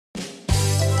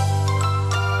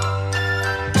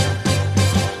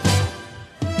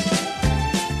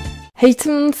Hey tout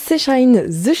le monde, c'est Shine,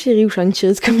 The Chérie ou Shine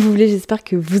Cheers comme vous voulez, j'espère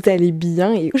que vous allez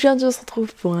bien et aujourd'hui on se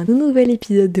retrouve pour un nouvel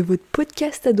épisode de votre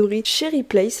podcast adoré Chérie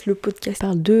Place, le podcast qui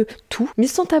parle de tout mais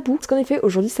sans tabou, parce qu'en effet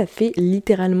aujourd'hui ça fait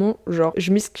littéralement genre,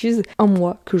 je m'excuse, un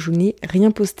mois que je n'ai rien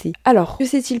posté. Alors, que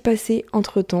s'est-il passé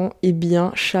entre temps? Eh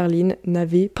bien Charline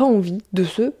n'avait pas envie de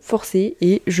se forcer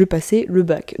et je passais le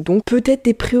bac, donc peut-être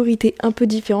des priorités un peu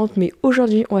différentes mais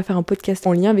aujourd'hui on va faire un podcast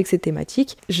en lien avec cette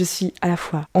thématique. Je suis à la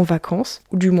fois en vacances,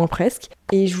 ou du moins presque,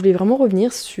 et je voulais vraiment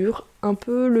revenir sur un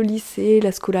peu le lycée,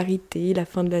 la scolarité, la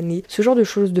fin de l'année, ce genre de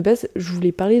choses. De base, je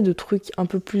voulais parler de trucs un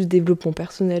peu plus développement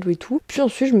personnel et tout. Puis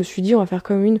ensuite, je me suis dit, on va faire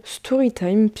comme une story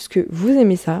time, puisque vous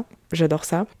aimez ça. J'adore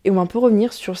ça. Et on va un peu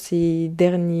revenir sur ces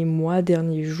derniers mois,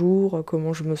 derniers jours,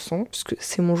 comment je me sens, parce que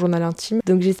c'est mon journal intime.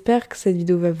 Donc j'espère que cette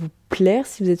vidéo va vous plaire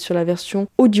si vous êtes sur la version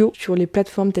audio, sur les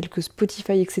plateformes telles que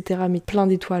Spotify, etc. Mais plein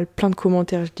d'étoiles, plein de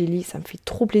commentaires, je les lis, ça me fait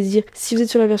trop plaisir. Si vous êtes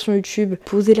sur la version YouTube,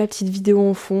 posez la petite vidéo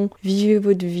en fond, vivez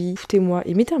votre vie, foutez-moi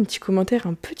et mettez un petit commentaire,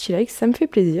 un petit like, ça me fait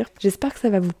plaisir. J'espère que ça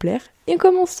va vous plaire. Et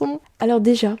commençons. Alors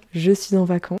déjà, je suis en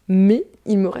vacances, mais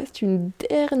il me reste une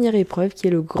dernière épreuve qui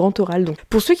est le grand oral. Donc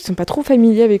pour ceux qui sont pas trop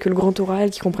familiers avec le grand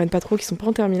oral, qui comprennent pas trop, qui sont pas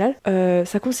en terminale,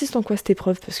 ça consiste en quoi cette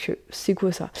épreuve? Parce que c'est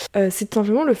quoi ça? C'est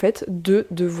simplement le fait de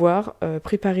devoir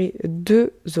préparer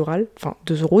deux orales, enfin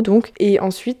 2 oraux donc, et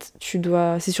ensuite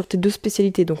c'est sur tes deux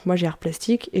spécialités. Donc moi j'ai art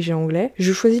plastique et j'ai anglais.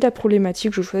 Je choisis la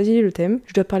problématique, je choisis le thème,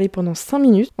 je dois parler pendant 5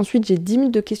 minutes. Ensuite j'ai 10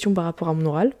 minutes de questions par rapport à mon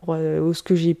oral, ce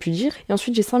que j'ai pu dire, et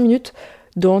ensuite j'ai 5 minutes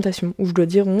d'orientation où je dois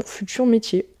dire mon futur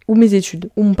métier ou mes études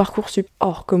ou mon parcours sup.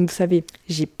 Or, comme vous savez,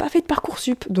 j'ai pas fait de parcours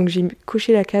sup, donc j'ai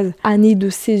coché la case année de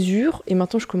césure et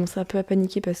maintenant je commence un peu à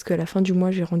paniquer parce qu'à la fin du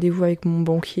mois j'ai rendez-vous avec mon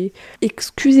banquier.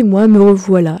 Excusez-moi, me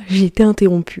revoilà, j'ai été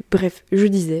interrompue. Bref, je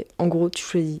disais, en gros, tu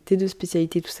choisis tes deux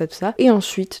spécialités, tout ça, et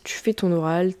ensuite tu fais ton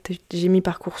oral. J'ai mis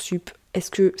parcours sup. Est-ce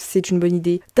que c'est une bonne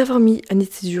idée d'avoir mis année de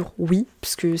césure? Oui,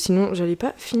 parce que sinon j'allais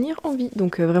pas finir en vie.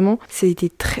 Donc vraiment, ça a été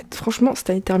franchement, cette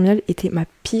année terminale était ma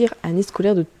pire année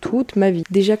scolaire de toute ma vie.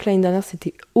 Déjà que l'année dernière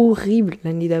c'était horrible,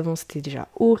 l'année d'avant c'était déjà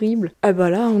horrible. Ah bah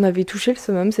là, on avait touché le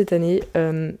summum cette année,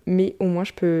 mais au moins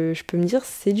je peux me dire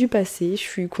c'est du passé. Je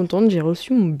suis contente, j'ai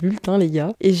reçu mon bulletin les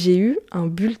gars, et j'ai eu un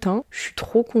bulletin. Je suis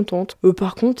trop contente.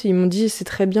 Par contre, ils m'ont dit c'est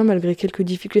très bien malgré quelques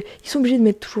difficultés. Ils sont obligés de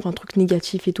mettre toujours un truc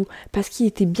négatif et tout, parce qu'il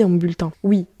était bien mon bulletin.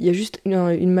 Oui, il y a juste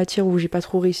une matière où j'ai pas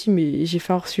trop réussi, mais j'ai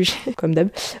fait un hors-sujet, comme d'hab.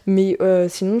 Mais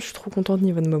sinon, je suis trop contente au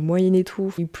niveau de ma moyenne et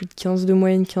tout. J'ai eu plus de 15 de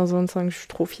moyenne, 15-25, je suis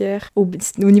trop fière. Au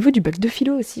niveau du bac de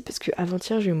philo aussi, parce que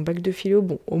avant-hier, j'ai eu mon bac de philo.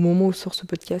 Bon, au moment où sort ce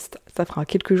podcast, ça fera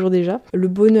quelques jours déjà. Le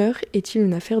bonheur est-il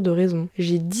une affaire de raison?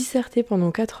 J'ai disserté pendant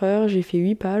 4 heures, j'ai fait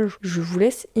 8 pages. Je vous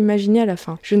laisse imaginer à la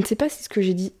fin. Je ne sais pas si ce que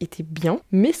j'ai dit était bien,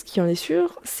 mais ce qui en est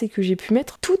sûr, c'est que j'ai pu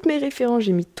mettre toutes mes références,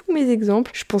 j'ai mis tous mes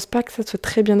exemples. Je pense pas que ça soit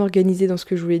très bien organisé dans ce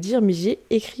que je voulais dire, mais j'ai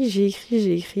écrit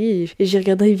et j'ai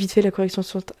regardé vite fait la correction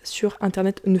sur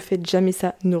internet. Ne faites jamais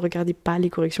ça, ne regardez pas les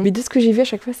corrections. Mais de ce que j'ai vu à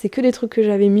chaque fois, c'est que des trucs que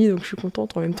j'avais mis, donc je suis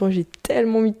contente. En même temps, j'ai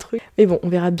tellement mis de trucs. Mais bon, on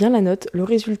verra bien la note. Le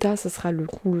résultat, ça sera le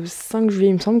 5 juillet,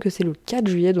 il me semble que c'est le 4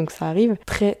 juillet, donc ça arrive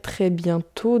très très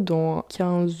bientôt, dans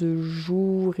 15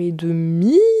 jours et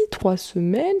demi, 3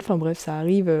 semaines. Enfin bref, ça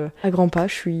arrive à grands pas.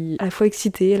 Je suis à la fois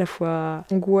excitée, à la fois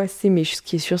angoissée, mais ce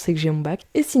qui est sûr, c'est que j'ai mon bac.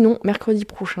 Et sinon, mercredi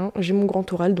prochain, j'ai mon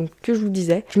grand oral, donc que je vous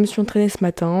disais, je me suis entraînée ce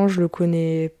matin, je le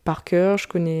connais par cœur,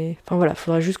 enfin voilà,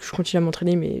 faudrait juste que je continue à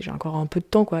m'entraîner, mais j'ai encore un peu de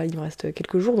temps quoi, il me reste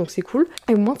quelques jours, donc c'est cool.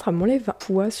 Et au moins ça m'enlève un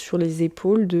poids sur les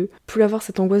épaules de plus avoir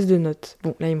cette angoisse de notes.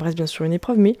 Bon là il me reste bien sûr une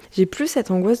épreuve, mais j'ai plus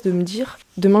cette angoisse de me dire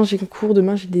demain j'ai un cours,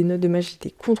 demain j'ai des notes, demain j'ai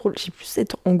des contrôles, j'ai plus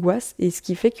cette angoisse, et ce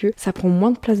qui fait que ça prend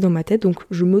moins de place dans ma tête, donc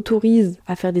je m'autorise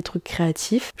à faire des trucs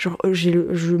créatifs, genre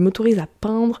je m'autorise à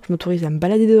peindre, je m'autorise à me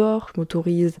balader dehors, je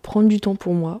m'autorise à prendre du temps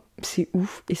pour moi. C'est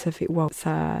ouf et ça fait waouh,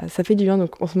 ça fait du bien.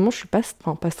 Donc en ce moment je suis pas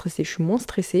stressée, je suis moins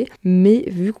stressée, mais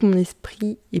vu que mon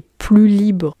esprit est plus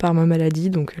libre par ma maladie,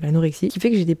 donc l'anorexie, qui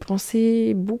fait que j'ai des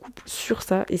pensées beaucoup plus sur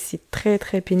ça, et c'est très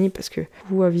très pénible parce que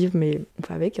vous à vivre, mais on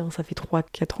fait avec, hein, ça fait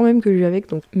 3-4 ans même que je vis avec,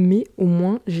 donc mais au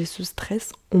moins j'ai ce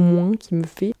stress au moins qui me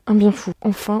fait un bien fou.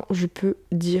 Enfin je peux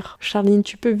dire Charline,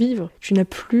 tu peux vivre, tu n'as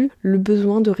plus le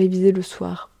besoin de réviser le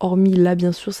soir. Hormis là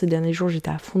bien sûr ces derniers jours j'étais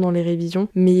à fond dans les révisions,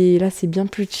 mais là c'est bien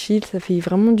plus chill, ça fait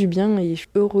vraiment du bien et je suis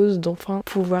heureuse d'enfin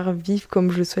pouvoir vivre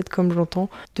comme je le souhaite, comme j'entends,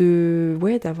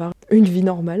 d'avoir une vie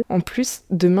normale. En plus,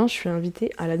 demain je suis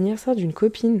invitée à l'anniversaire d'une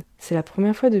copine. C'est la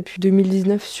première fois depuis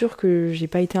 2019 sûr que j'ai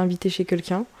pas été invitée chez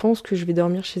quelqu'un. Je pense que je vais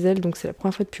dormir chez elle, donc c'est la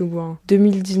première fois depuis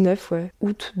 2019,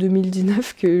 août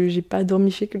 2019 que j'ai pas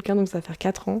dormi chez quelqu'un, donc ça va faire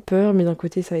 4 ans. Peur, mais d'un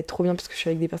côté ça va être trop bien parce que je suis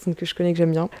avec des personnes que je connais, que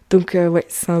j'aime bien. Donc ouais,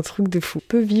 c'est un truc de fou. Je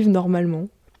peux vivre normalement.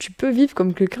 tu peux vivre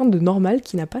comme quelqu'un de normal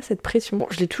qui n'a pas cette pression. Bon,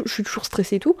 je suis toujours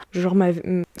stressée et tout, genre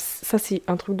ça c'est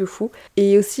un truc de fou.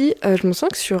 Et aussi, je me sens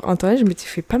que sur internet, je m'étais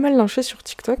fait pas mal lyncher sur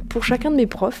TikTok. Pour chacun de mes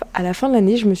profs, à la fin de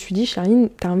l'année, je me suis dit, Charline,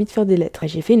 t'as envie de faire des lettres. Et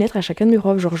j'ai fait une lettre à chacun de mes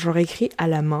profs, genre j'aurais écrit à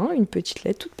la main, une petite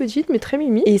lettre, toute petite, mais très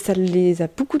mimi. Et ça les a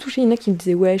beaucoup touchés. Il y en a qui me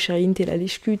disaient, ouais, Charline, t'es la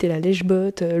lèche-cul, t'es la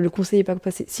lèche-botte, le conseil est pas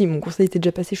passé. Si, mon conseil était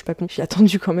déjà passé, je suis pas con. J'ai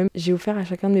attendu quand même. J'ai offert à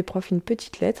chacun de mes profs une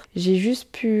petite lettre. J'ai juste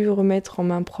pu remettre en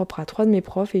main propre à 3 de mes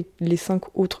profs et les 5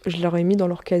 autres, je leur ai mis dans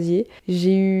leur casier.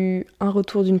 J'ai eu un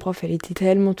retour d'une prof, elle était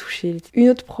tellement touchée. Une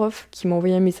autre prof qui m'a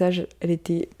envoyé un message,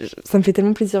 ça me fait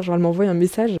tellement plaisir, genre elle m'a envoyé un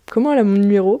message, comment elle a mon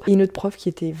numéro? Et une autre prof qui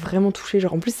était vraiment touchée,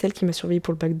 genre en plus celle qui m'a surveillée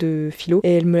pour le bac de philo,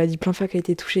 et elle me l'a dit plein de fois qu'elle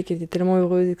était touchée, qu'elle était tellement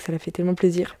heureuse et que ça l'a fait tellement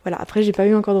plaisir. Voilà, après j'ai pas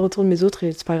eu encore de retour de mes autres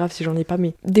et c'est pas grave si j'en ai pas,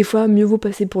 mais des fois mieux vaut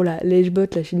passer pour la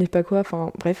lèche-botte, la je sais pas quoi,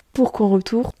 enfin bref, pour qu'en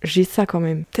retour j'ai ça quand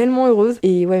même, tellement heureuse.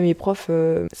 Et ouais, mes profs,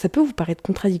 ça peut vous paraître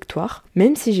contradictoire,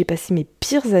 même si j'ai passé mes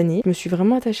pires années, je me suis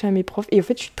vraiment attachée à mes profs et en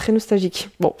fait je suis très nostalgique.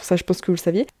 Bon, ça je pense que vous le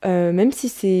saviez, même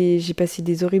si j'ai passé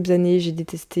des horribles années, j'ai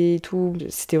détesté et tout,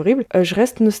 c'était horrible, je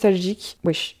reste nostalgique.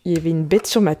 Wesh, il y avait une bête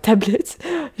sur ma tablette,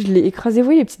 je l'ai écrasée, vous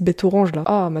voyez les petites bêtes oranges là?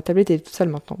 Ah, ma tablette elle est toute sale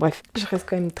maintenant, bref. Je reste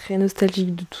quand même très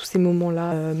nostalgique de tous ces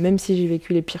moments-là, même si j'ai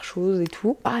vécu les pires choses et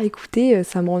tout. Ah, écoutez,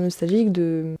 ça me rend nostalgique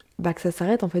que ça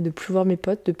s'arrête en fait, de plus voir mes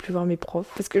potes, de plus voir mes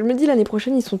profs. Parce que je me dis l'année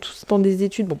prochaine ils sont tous dans des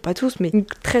études, bon pas tous mais une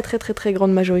très très très très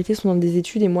grande majorité sont dans des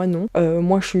études et moi non.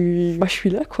 Moi je suis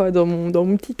là quoi, dans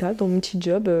mon petit tas, dans mon petit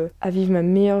job, à vivre ma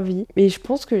meilleure vie. Et je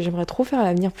pense que j'aimerais trop faire à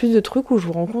l'avenir plus de trucs où je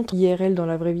vous rencontre IRL dans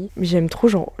la vraie vie. Mais j'aime trop,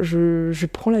 genre je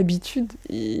prends l'habitude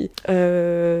et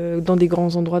dans des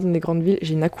grands endroits, dans des grandes villes,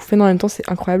 j'ai une acouphène en même temps, c'est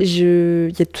incroyable.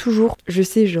 Il y a toujours, je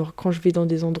sais genre quand je vais dans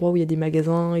des endroits où il y a des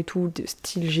magasins et tout, de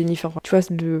style Jennifer, tu vois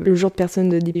le genre de personnes,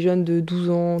 des jeunes de 12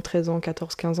 ans, 13 ans,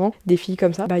 14, 15 ans, des filles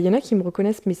comme ça, il y en a qui me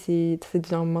reconnaissent mais ça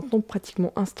devient maintenant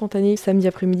pratiquement instantané. Samedi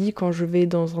après-midi quand je vais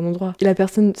dans un endroit et la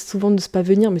personne souvent ne sait pas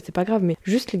venir mais c'est pas grave, mais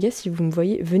juste les gars si vous me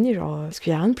voyez, venez genre, parce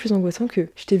qu'il y a rien de plus angoissant que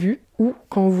je t'ai vu ou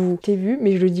quand vous t'ai vu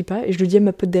mais je le dis pas et je le dis à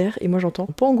ma pote derrière et moi j'entends,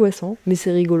 pas angoissant mais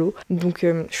c'est rigolo, donc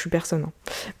je suis personne hein.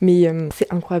 Mais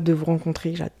c'est incroyable de vous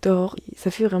rencontrer, j'adore et ça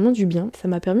fait vraiment du bien. Ça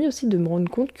m'a permis aussi de me rendre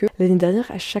compte que l'année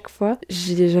dernière à chaque fois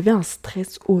j'avais un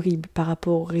stress horrible par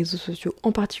rapport aux réseaux sociaux,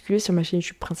 en particulier sur ma chaîne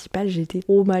YouTube principale. J'étais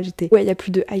trop mal, il y a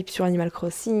plus de hype sur Animal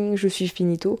Crossing, je suis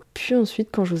finito. Puis ensuite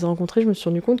quand je vous ai rencontrés je me suis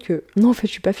rendu compte que non en fait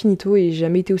je suis pas finito et j'ai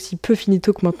jamais été aussi peu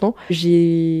finito que maintenant.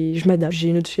 Je m'adapte, j'ai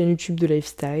une autre chaîne YouTube de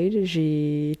lifestyle,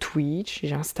 j'ai Twitch,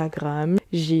 j'ai Instagram,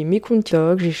 j'ai mes comptes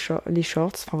TikTok, j'ai les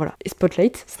shorts, enfin voilà, et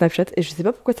Spotlight, Snapchat, et je sais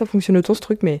pas pourquoi ça fonctionne autant ce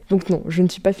truc, mais donc non, je ne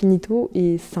suis pas finito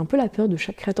et c'est un peu la peur de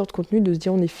chaque créateur de contenu de se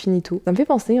dire on est finito. Ça me fait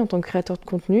penser en tant que créateur de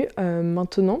contenu,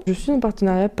 maintenant, je suis en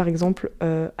partenariat par exemple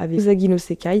avec Usagi no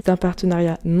Sekai, c'est un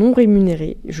partenariat non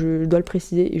rémunéré, je dois le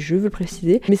préciser et je veux le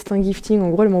préciser, mais c'est un gifting, en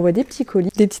gros elle m'envoie des petits colis,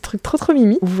 des petits trucs trop trop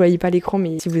mimi, vous voyez pas l'écran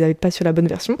mais si vous n'avez pas sur la bonne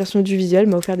version du visuel,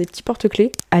 m'a offert des petits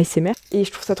porte-clés ASMR et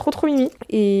je trouve ça trop mimi.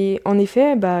 Et en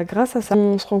effet, grâce à ça,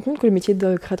 on se rend compte que le métier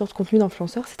de créateur de contenu,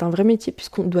 d'influenceur, c'est un vrai métier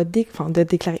puisqu'on doit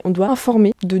déclarer, on doit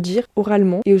informer, de dire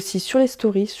oralement et aussi sur les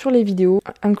stories, sur les vidéos,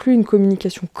 inclut une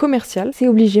communication commerciale. C'est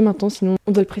obligé maintenant, sinon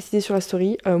on doit le préciser sur la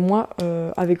story. Moi,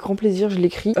 avec grand plaisir, je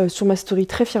l'écris sur ma story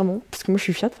très fièrement parce que moi je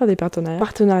suis fière de faire des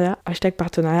partenariats, hashtag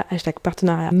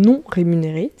partenariat non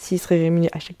rémunéré. S'il serait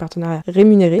rémunéré, hashtag partenariat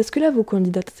rémunéré. Parce que là, vos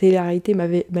candidats de télé-réalité,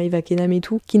 Maëva Kenam et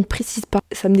tout, qui ne précisent pas,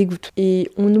 ça me dégoûte.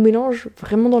 Et on nous mélange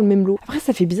vraiment dans le même lot. Après,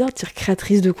 ça fait bizarre de dire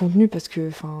créatrice de contenu parce que,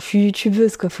 je suis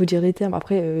youtubeuse, quoi, faut dire des termes.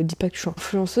 Après, dis pas que je suis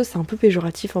influenceuse, c'est un peu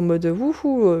péjoratif en mode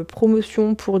wouhou,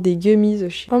 promotion pour des gummies,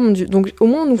 oh mon dieu. Donc, au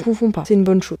moins, on nous confond pas. C'est une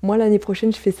bonne chose. Moi, l'année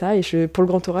prochaine, je fais ça et pour le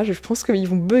grand orage, je pense qu'ils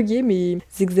vont bugger mes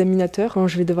examinateurs quand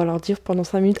je vais devoir leur dire pendant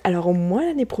 5 minutes. Alors, moi,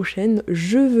 l'année prochaine,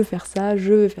 je veux faire ça.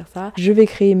 Je vais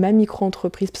créer ma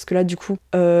micro-entreprise parce que là, du coup,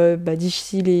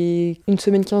 d'ici une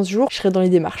semaine, 15 jours, je serai dans les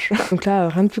démarches. Donc là,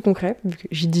 rien de plus concret, vu que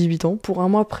j'ai 18 ans. Pour un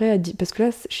mois après, parce que là,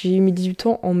 j'ai mes 18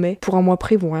 ans en mai. Pour un mois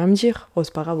après, ils vont rien me dire. Oh,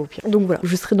 c'est pas grave, au pire. Donc voilà,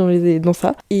 je serai dans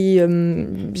ça. Et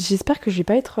j'espère que je vais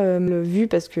pas être vue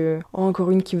parce que,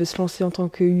 encore une qui veut se lancer en tant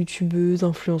que youtubeuse,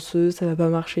 influenceuse, ça va pas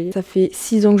marcher. Ça fait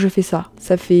 6 ans que je fais ça.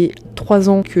 Ça fait 3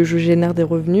 ans que je génère des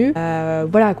revenus.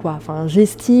 Voilà quoi. Enfin,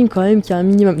 j'estime quand même qu'il y a un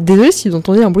minimum. Désolée si vous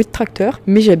entendez un bruit de tracteur,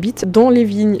 mais j'habite dans les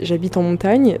vignes, j'habite en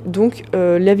montagne. Donc,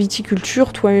 la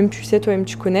viticulture, toi-même tu sais, toi-même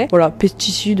tu connais. Voilà,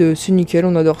 pesticides, c'est nickel,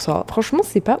 on adore ça. Franchement,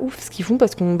 c'est pas ouf ce qu'ils font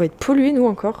parce qu'on va être pollués, nous,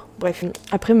 encore. Bref,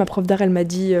 après ma prof d'art elle m'a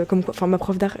dit ma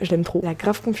prof d'art je l'aime trop, elle a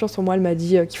grave confiance en moi, elle m'a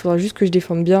dit qu'il faudra juste que je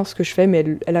défende bien ce que je fais, mais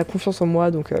elle a confiance en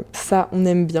moi, donc ça on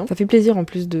aime bien. Ça fait plaisir en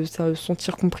plus de se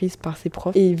sentir comprise par ses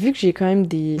profs. Et vu que j'ai quand même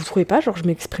vous trouvez pas, genre je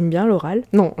m'exprime bien à l'oral,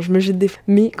 non je me jette des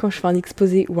mais quand je fais un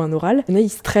exposé ou un oral, il y en a ils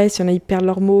stressent, il y en a ils perdent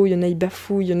leurs mots, il y en a ils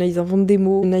bafouillent, il y en a ils inventent des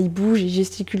mots, il y en a ils bougent, ils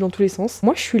gesticulent dans tous les sens.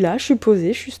 Moi je suis là, je suis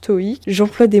posée, je suis stoïque,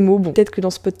 j'emploie des mots. Bon, peut-être que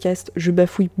dans ce podcast je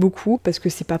bafouille beaucoup parce que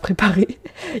c'est pas préparé.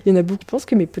 Il y en a beaucoup qui pensent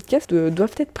que mes podcasts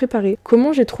doivent être préparés.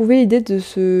 Comment j'ai trouvé l'idée de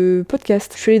ce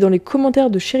podcast? Je suis allée dans les commentaires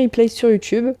de Cherry Place sur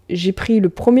YouTube, j'ai pris le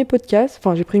premier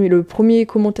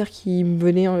commentaire qui me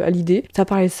venait à l'idée, ça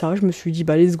parlait de ça, je me suis dit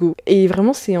bah let's go. Et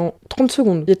vraiment c'est en 30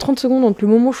 secondes. Il y a 30 secondes entre le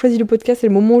moment où je choisis le podcast et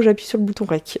le moment où j'appuie sur le bouton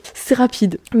rec. C'est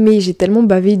rapide. Mais j'ai tellement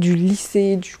bavé du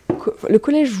lycée, le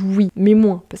collège oui, mais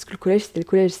moins, parce que le collège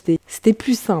c'était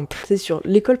plus simple, c'est sûr.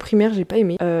 L'école primaire j'ai pas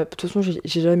aimé, de toute façon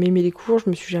j'ai jamais aimé les cours, je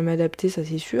me suis jamais adaptée, ça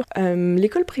c'est sûr.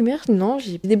 L'école primaire non,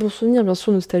 j'ai des bons souvenirs bien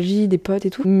sûr, nostalgie, des potes et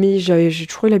tout, mais j'ai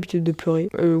toujours eu l'habitude de pleurer.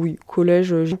 Oui,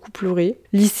 collège j'ai beaucoup pleuré,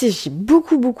 lycée j'ai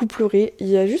beaucoup pleuré, il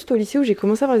y a juste au lycée où j'ai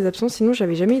commencé à avoir des absences, sinon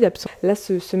j'avais jamais eu d'absence. Là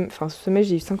ce semestre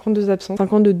j'ai eu 52 absences,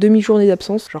 52 demi-journées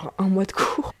d'absence, genre un mois de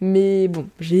cours, mais bon,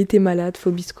 j'ai été malade,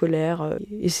 phobie scolaire,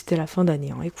 et c'était la fin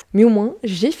d'année, hein, écoute. Mais au moins,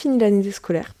 j'ai fini l'année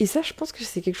scolaire. Et ça, je pense que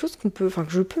c'est quelque chose que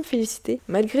je peux me féliciter.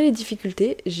 Malgré les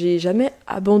difficultés, j'ai jamais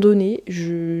abandonné,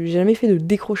 j'ai jamais fait de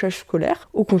décrochage scolaire.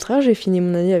 Au contraire, j'ai fini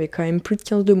mon année avec quand même plus de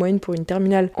 15 de moyenne pour une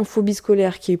terminale en phobie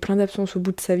scolaire qui a eu plein d'absences au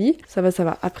bout de sa vie. Ça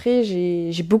va. Après,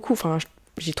 j'ai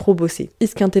trop bossé.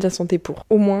 Esquinter la santé pour.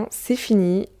 Au moins, c'est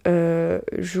fini.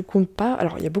 Je compte pas.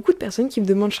 Alors, il y a beaucoup de personnes qui me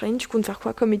demandent Charline, tu comptes faire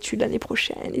quoi comme études l'année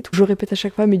prochaine et tout. Je répète à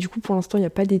chaque fois, mais du coup, pour l'instant, il n'y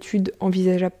a pas d'études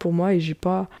envisageables pour moi et je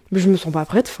me sens pas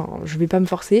prête. Enfin, je vais pas me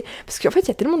forcer. Parce qu'en fait, il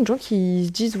y a tellement de gens qui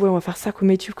se disent, ouais, on va faire ça comme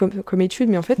étude,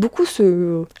 mais en fait, beaucoup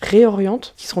se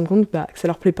réorientent, qui se rendent compte que ça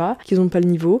leur plaît pas, qu'ils ont pas le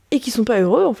niveau et qu'ils sont pas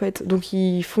heureux en fait. Donc,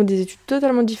 ils font des études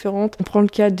totalement différentes. On prend le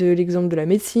cas de l'exemple de la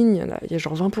médecine, il y a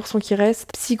genre 20% qui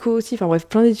restent. Psycho aussi, enfin bref,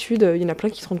 plein d'études. Il y en a plein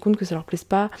qui se rendent compte que ça leur plaise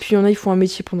pas. Puis il y en a, ils font un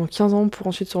métier pendant 15 ans pour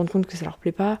ensuite se rendre compte que ça leur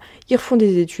plaît pas. Ils refont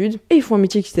des études et ils font un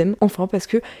métier qu'ils aiment, enfin, parce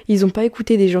que ils ont pas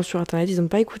écouté des gens sur internet, ils ont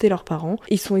pas écouté leurs parents,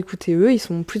 ils sont écoutés eux, ils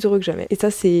sont plus heureux que jamais. Et ça,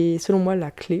 c'est selon moi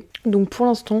la clé. Donc pour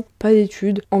l'instant, pas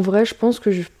d'études. En vrai, je pense que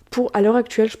à l'heure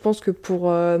actuelle, je pense que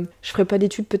je ferai pas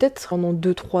d'études peut-être pendant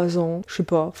 2-3 ans, je sais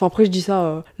pas. Enfin après je dis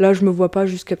ça, là je me vois pas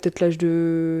jusqu'à peut-être l'âge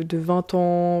de 20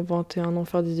 ans, 21 ans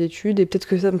faire des études et peut-être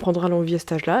que ça me prendra l'envie à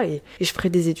cet âge-là et je ferai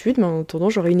des études, mais en attendant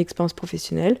j'aurai une expérience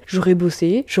professionnelle, j'aurai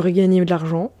bossé, j'aurai gagné de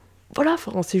l'argent. Voilà,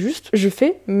 enfin c'est juste, je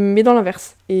fais, mais dans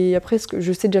l'inverse. Et après,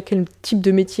 je sais déjà quel type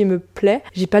de métier me plaît.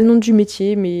 J'ai pas le nom du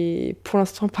métier, mais pour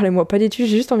l'instant, parlez-moi pas d'études.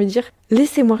 J'ai juste envie de dire,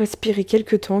 laissez-moi respirer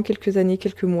quelques temps, quelques années,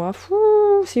 quelques mois.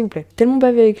 S'il vous plaît. Tellement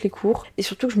bavé avec les cours. Et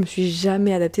surtout que je me suis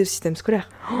jamais adaptée au système scolaire.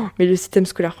 Mais le système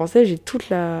scolaire français, je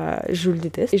le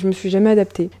déteste. Et je me suis jamais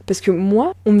adaptée. Parce que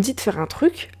moi, on me dit de faire un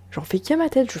truc, j'en fais qu'à ma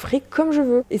tête, je ferai comme je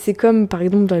veux. Et c'est comme, par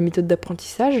exemple, dans les méthodes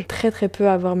d'apprentissage, très peu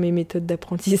avoir mes méthodes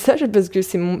d'apprentissage parce que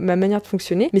c'est ma manière de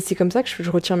fonctionner, mais c'est comme ça que je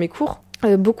retiens mes cours.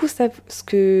 Beaucoup savent ce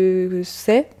que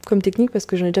c'est comme technique parce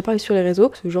que j'en ai déjà parlé sur les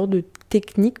réseaux, ce genre de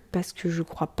technique parce que je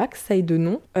crois pas que ça ait de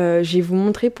nom. Je vais vous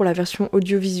montrer pour la version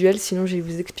audiovisuelle, sinon je vais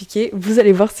vous expliquer. Vous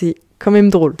allez voir, c'est quand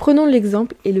même drôle. Prenons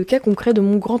l'exemple et le cas concret de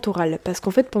mon grand oral, parce qu'en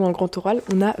fait pendant le grand oral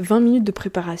on a 20 minutes de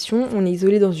préparation, on est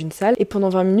isolé dans une salle et pendant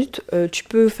 20 minutes tu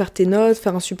peux faire tes notes,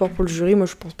 faire un support pour le jury. Moi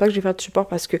je pense pas que je vais faire de support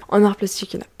parce que en art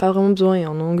plastique il n'y en a pas vraiment besoin et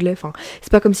en anglais, enfin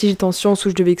c'est pas comme si j'étais en sciences où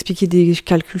je devais expliquer des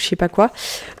calculs je sais pas quoi.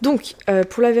 Donc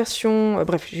pour la version,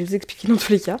 bref je vais vous expliquer dans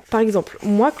tous les cas. Par exemple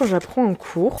moi quand j'apprends un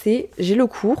cours, j'ai le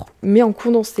cours mais en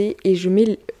condensé et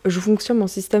je fonctionne en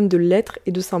système de lettres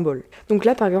et de symboles. Donc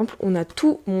là par exemple on a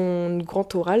tout mon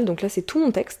grand oral, donc là c'est tout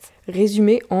mon texte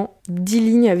résumé en 10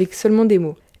 lignes avec seulement des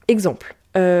mots. Exemple,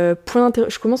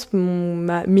 je commence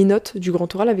mes notes du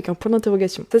grand oral avec un point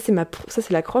d'interrogation. Ça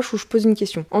c'est la croche où je pose une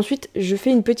question. Ensuite je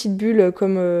fais une petite bulle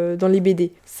comme dans les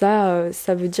BD. Ça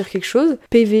veut dire quelque chose.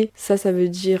 PV, ça veut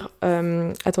dire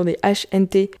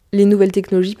HNT, les nouvelles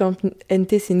technologies. Par exemple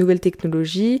NT c'est nouvelles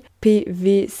technologies.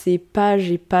 PV c'est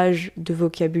page et page de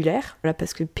vocabulaire. Voilà,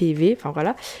 parce que PV, enfin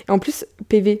voilà. Et en plus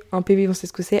PV, un PV on sait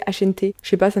ce que c'est. HNT, je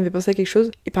sais pas, ça me fait penser à quelque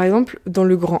chose. Et par exemple dans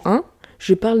le grand 1,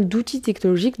 je parle d'outils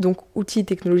technologiques, donc outils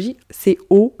technologiques, c'est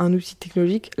O, un outil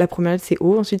technologique. La première lettre c'est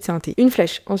O, ensuite c'est un T. Une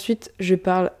flèche. Ensuite, je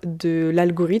parle de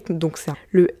l'algorithme, donc c'est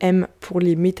le M pour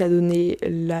les métadonnées,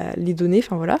 les données,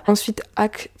 enfin voilà. Ensuite,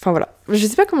 enfin voilà. je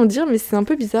sais pas comment dire, mais c'est un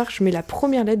peu bizarre. Je mets la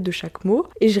première lettre de chaque mot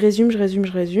et je résume.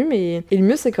 Et le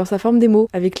mieux, c'est quand ça forme des mots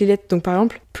avec les lettres. Donc par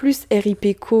exemple, plus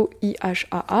RIP CO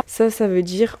IHAA. Ça veut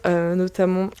dire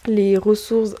notamment les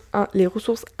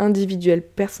ressources individuelles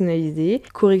personnalisées,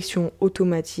 correction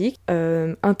automatique,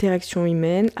 interaction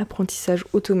humaine, apprentissage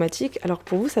automatique. Alors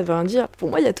pour vous, ça veut rien dire. Pour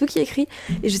moi, il y a tout qui est écrit.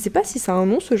 Et je sais pas si ça a un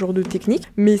nom, ce genre de technique,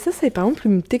 mais ça, c'est par exemple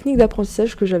une technique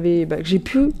d'apprentissage que j'ai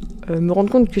pu me rendre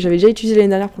compte que j'avais déjà utilisé l'année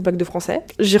dernière pour le bac de français.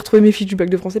 J'ai retrouvé mes fiches du bac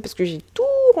de français parce que j'ai tout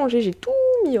rangé, j'ai tout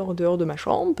mis hors dehors de ma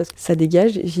chambre parce que ça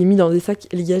dégage. J'ai mis dans des sacs,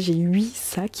 les gars, j'ai 8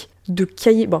 sacs de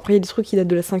cahiers. Bon, après, il y a des trucs qui datent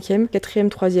de la 5e, 4e,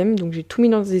 3e, donc j'ai tout mis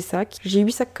dans des sacs. J'ai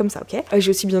 8 sacs comme ça, ok. J'ai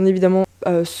aussi bien évidemment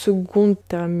seconde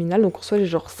terminale, donc en soi j'ai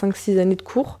genre 5-6 années de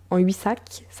cours en 8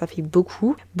 sacs, ça fait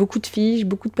beaucoup de fiches,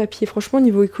 beaucoup de papier. Franchement,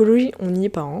 niveau écologie, on n'y est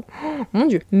pas, hein. Oh, mon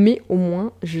dieu. Mais au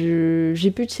moins,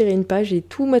 j'ai pu tirer une page et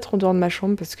tout mettre en dehors de ma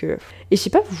chambre parce que... Et je sais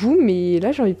pas vous, mais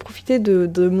là j'ai envie de profiter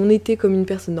de mon été comme une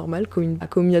personne normale,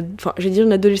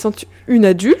 une adolescente, une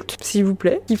adulte, s'il vous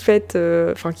plaît, qui fête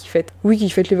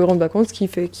les grandes vacances, qui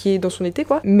est dans son été,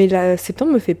 quoi. Mais là,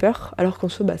 septembre me fait peur, alors qu'en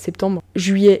soi, septembre,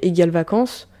 juillet égale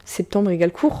vacances, septembre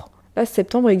égale cours. Là,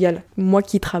 septembre égale moi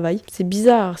qui travaille. C'est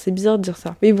bizarre de dire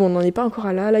ça. Mais bon, on n'en est pas encore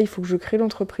à là. Là, il faut que je crée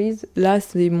l'entreprise. Là,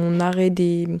 c'est mon arrêt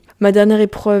ma dernière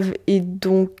épreuve. Et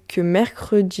donc,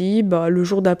 mercredi, le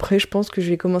jour d'après, je pense que je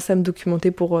vais commencer à me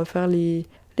documenter pour faire les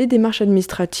démarches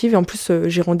administratives. Et en plus,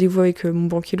 j'ai rendez-vous avec mon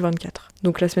banquier le 24.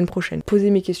 Donc la semaine prochaine.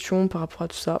 Poser mes questions par rapport à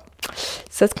tout ça.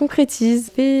 Ça se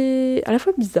concrétise. C'est à la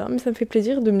fois bizarre, mais ça me fait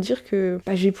plaisir de me dire que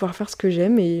je vais pouvoir faire ce que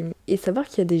j'aime et savoir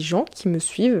qu'il y a des gens qui me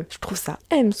suivent. Je trouve ça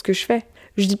aime ce que je fais.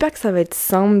 Je dis pas que ça va être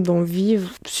simple d'en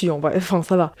vivre. Si, en vrai,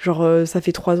 ça va. Genre, ça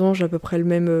fait 3 ans, j'ai à peu près les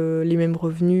mêmes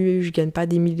revenus. Je gagne pas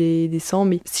des 1000 et des 100,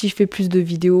 mais si je fais plus de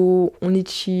vidéos, on est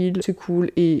chill, c'est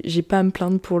cool. Et j'ai pas à me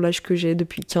plaindre pour l'âge que j'ai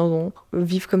depuis 15 ans.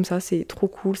 Vivre comme ça, c'est trop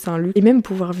cool, c'est un luxe. Et même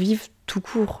pouvoir vivre tout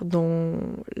court dans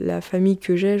la famille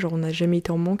que j'ai, genre on n'a jamais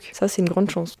été en manque. Ça, c'est une grande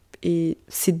chance. Et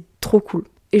c'est trop cool.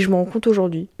 Et je m'en rends compte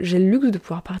aujourd'hui. J'ai le luxe de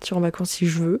pouvoir partir en vacances si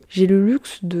je veux. J'ai le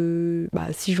luxe de,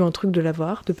 si je veux un truc, de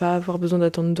l'avoir. De pas avoir besoin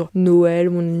d'attendre Noël,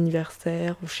 mon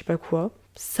anniversaire, ou je sais pas quoi.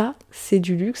 Ça, c'est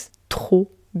du luxe trop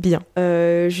bien.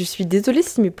 Je suis désolée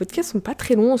si mes podcasts sont pas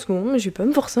très longs en ce moment, mais je vais pas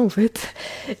me forcer en fait.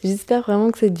 J'espère vraiment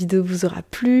que cette vidéo vous aura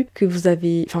plu,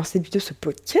 ce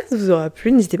podcast vous aura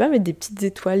plu. N'hésitez pas à mettre des petites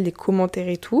étoiles, des commentaires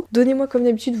et tout. Donnez-moi comme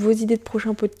d'habitude vos idées de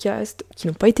prochains podcasts qui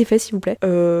n'ont pas été faits s'il vous plaît,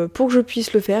 pour que je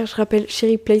puisse le faire. Je rappelle,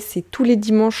 Chérie Place, c'est tous les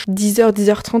dimanches 10h,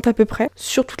 10h30 à peu près,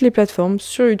 sur toutes les plateformes,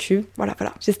 sur YouTube. Voilà.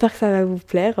 J'espère que ça va vous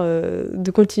plaire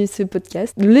de continuer ce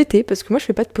podcast l'été, parce que moi je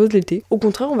fais pas de pause l'été. Au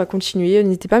contraire, on va continuer.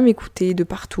 N'hésitez pas à m'écouter de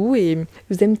partout et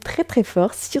je vous aime très très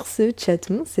fort. Sur ce, ciao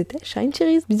tout le monde, c'était Shine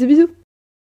Cherries. Bisous bisous.